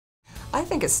I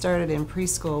think it started in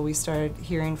preschool. We started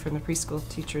hearing from the preschool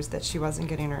teachers that she wasn't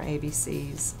getting her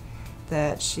ABCs,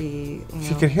 that she,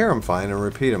 She could hear them fine and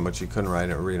repeat them, but she couldn't read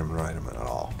them and write them at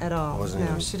all. At all. Wasn't No,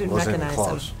 even, she didn't wasn't recognize even them.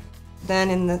 close. Then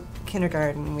in the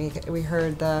kindergarten, we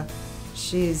heard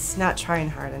she's not trying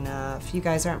hard enough. You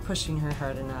guys aren't pushing her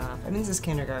hard enough. I mean, this is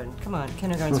kindergarten. Come on,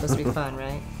 kindergarten's supposed to be fun,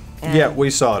 right? And Yet we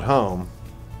saw at home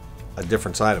a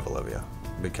different side of Olivia,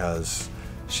 because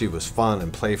she was fun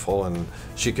and playful and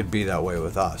she could be that way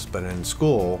with us. But in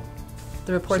school,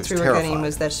 the reports she we was were getting terrified.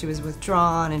 was that she was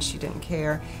withdrawn and she didn't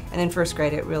care. And in first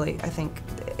grade, it really, I think,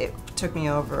 it took me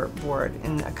overboard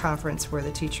in a conference where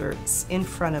the teacher in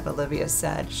front of Olivia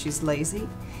said she's lazy,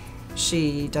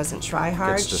 she doesn't try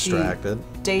hard, gets distracted,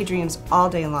 she daydreams all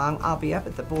day long. I'll be up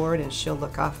at the board and she'll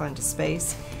look off onto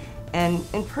space. And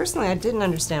personally, I didn't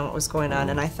understand what was going on,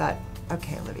 and I thought,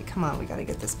 okay, Olivia, come on, we got to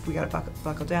get this, we got to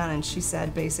buckle down. And she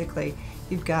said, basically,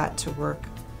 you've got to work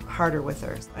harder with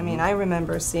her. I mean, I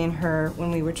remember seeing her when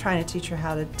we were trying to teach her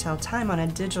how to tell time on a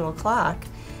digital clock,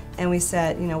 and we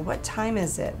said, you know, what time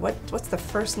is it? What's the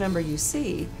first number you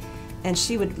see? And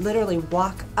she would literally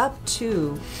walk up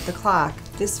to the clock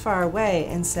this far away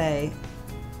and say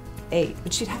 8,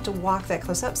 but she'd have to walk that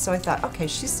close up. So I thought, okay,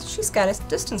 she's got a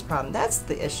distance problem. That's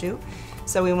the issue.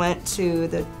 So we went to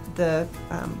the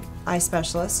eye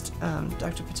specialist,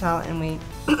 Dr. Patel, and we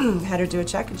had her do a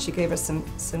check, and she gave us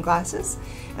some glasses,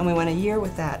 and we went a year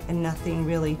with that, and nothing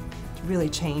really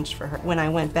changed for her. When I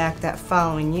went back that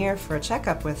following year for a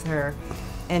checkup with her,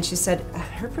 and she said,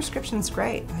 her prescription's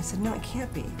great. And I said, no, it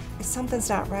can't be. Something's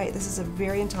not right. This is a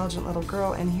very intelligent little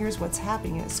girl, and here's what's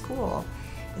happening at school.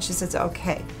 And she says,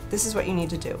 okay, this is what you need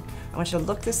to do. I want you to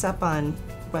look this up on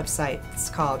website. It's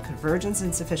called Convergence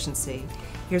Insufficiency.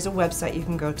 Here's a website you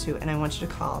can go to, and I want you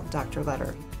to call Dr.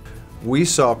 Lederer. we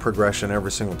saw progression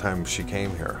every single time she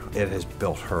came here. It has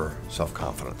built her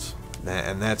self-confidence.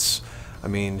 And that's, I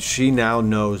mean, she now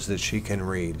knows that she can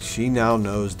read. She now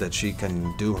knows that she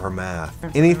can do her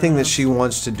math. Anything that she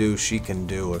wants to do, she can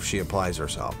do if she applies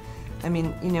herself. I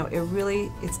mean, you know,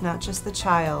 it's not just the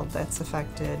child that's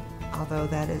affected, although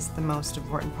that is the most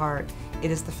important part.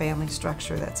 It is the family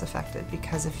structure that's affected,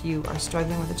 because if you are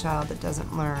struggling with a child that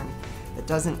doesn't learn, that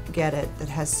doesn't get it, that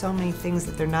has so many things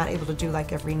that they're not able to do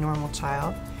like every normal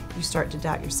child, you start to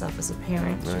doubt yourself as a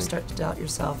parent, Right. you start to doubt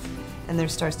yourself, and there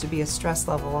starts to be a stress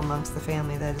level amongst the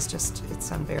family that is just,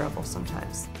 it's unbearable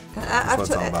sometimes. And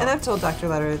I've told Dr.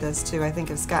 Lederer this too. I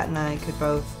think if Scott and I could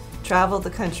both travel the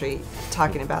country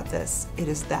talking about this, it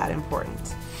is that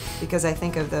important. Because I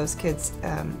think of those kids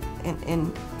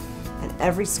in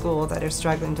every school that are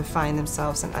struggling to find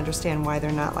themselves and understand why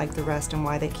they're not like the rest and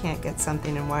why they can't get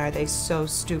something and why are they so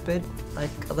stupid, like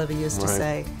Olivia used to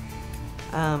say.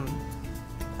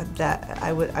 That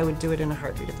I would do it in a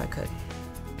heartbeat if I could.